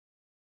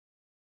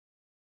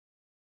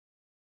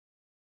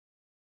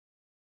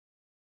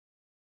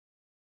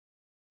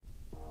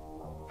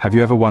Have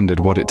you ever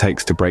wondered what it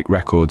takes to break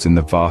records in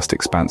the vast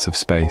expanse of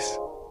space?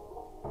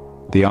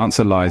 The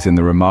answer lies in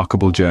the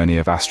remarkable journey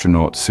of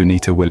astronaut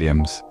Sunita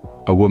Williams,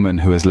 a woman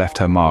who has left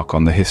her mark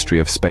on the history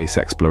of space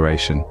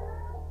exploration.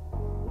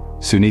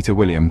 Sunita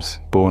Williams,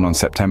 born on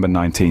September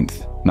 19,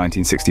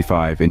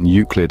 1965 in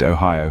Euclid,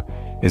 Ohio,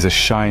 is a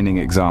shining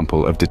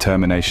example of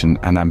determination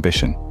and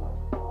ambition.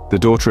 The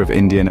daughter of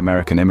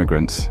Indian-American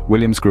immigrants,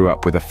 Williams grew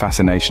up with a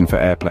fascination for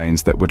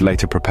airplanes that would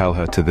later propel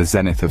her to the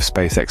zenith of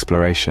space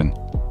exploration.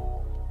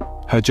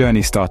 Her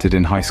journey started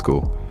in high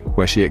school,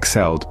 where she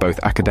excelled both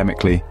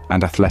academically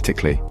and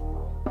athletically.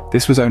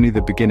 This was only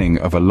the beginning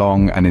of a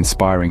long and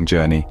inspiring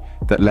journey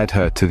that led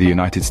her to the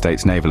United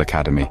States Naval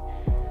Academy,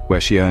 where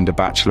she earned a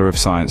Bachelor of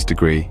Science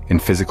degree in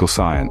physical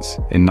science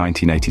in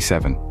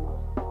 1987.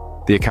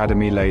 The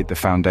Academy laid the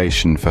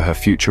foundation for her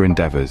future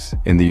endeavors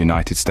in the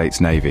United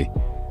States Navy,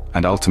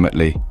 and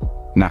ultimately,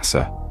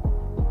 NASA.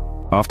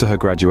 After her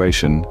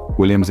graduation,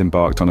 Williams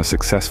embarked on a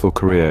successful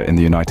career in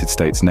the United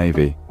States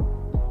Navy.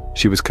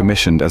 She was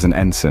commissioned as an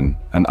ensign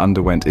and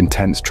underwent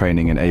intense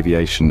training in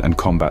aviation and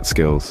combat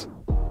skills.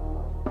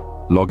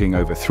 Logging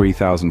over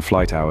 3,000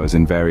 flight hours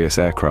in various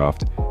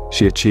aircraft,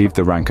 she achieved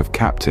the rank of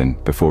captain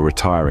before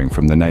retiring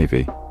from the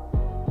Navy.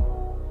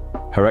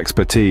 Her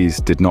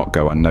expertise did not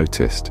go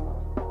unnoticed.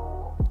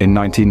 In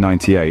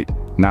 1998,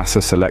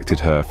 NASA selected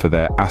her for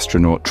their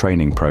astronaut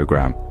training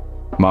program,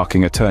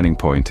 marking a turning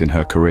point in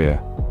her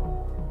career.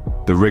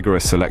 The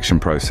rigorous selection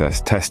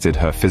process tested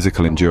her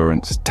physical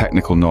endurance,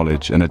 technical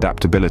knowledge, and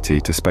adaptability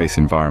to space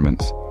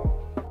environments.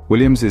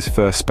 Williams's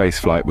first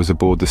spaceflight was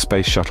aboard the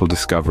Space Shuttle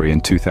Discovery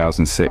in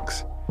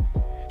 2006.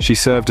 She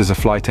served as a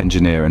flight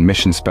engineer and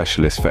mission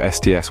specialist for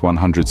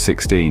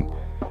STS-116,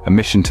 a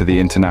mission to the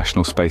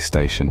International Space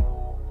Station.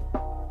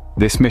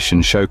 This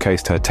mission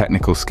showcased her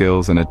technical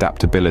skills and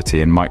adaptability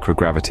in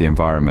microgravity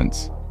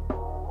environments.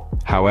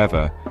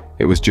 However,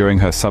 it was during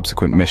her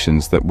subsequent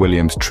missions that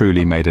Williams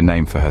truly made a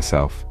name for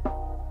herself.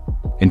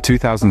 In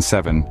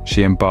 2007,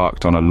 she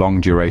embarked on a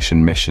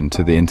long-duration mission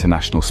to the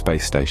International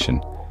Space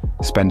Station,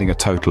 spending a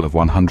total of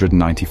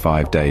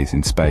 195 days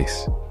in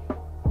space.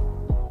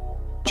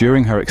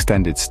 During her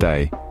extended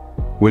stay,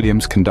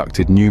 Williams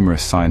conducted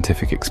numerous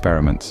scientific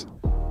experiments,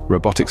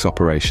 robotics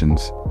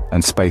operations,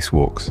 and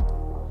spacewalks.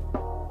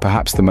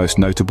 Perhaps the most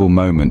notable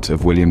moment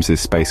of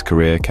Williams's space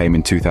career came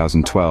in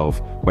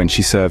 2012, when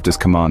she served as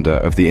commander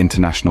of the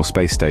International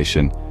Space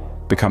Station,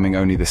 becoming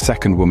only the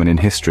second woman in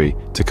history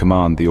to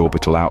command the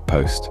orbital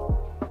outpost.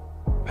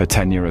 Her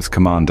tenure as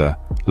commander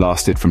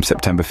lasted from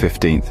September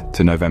 15th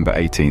to November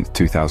 18th,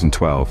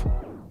 2012,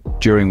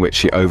 during which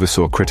she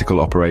oversaw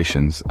critical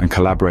operations and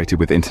collaborated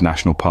with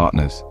international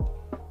partners.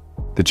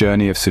 The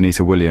journey of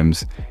Sunita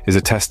Williams is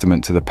a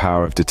testament to the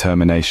power of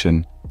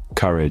determination,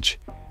 courage,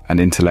 and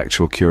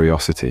intellectual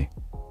curiosity.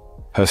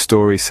 Her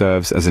story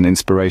serves as an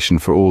inspiration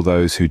for all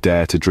those who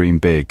dare to dream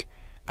big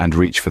and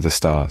reach for the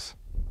stars.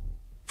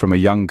 From a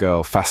young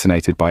girl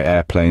fascinated by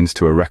airplanes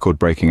to a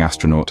record-breaking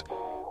astronaut,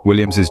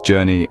 Williams's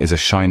journey is a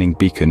shining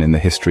beacon in the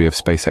history of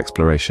space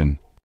exploration.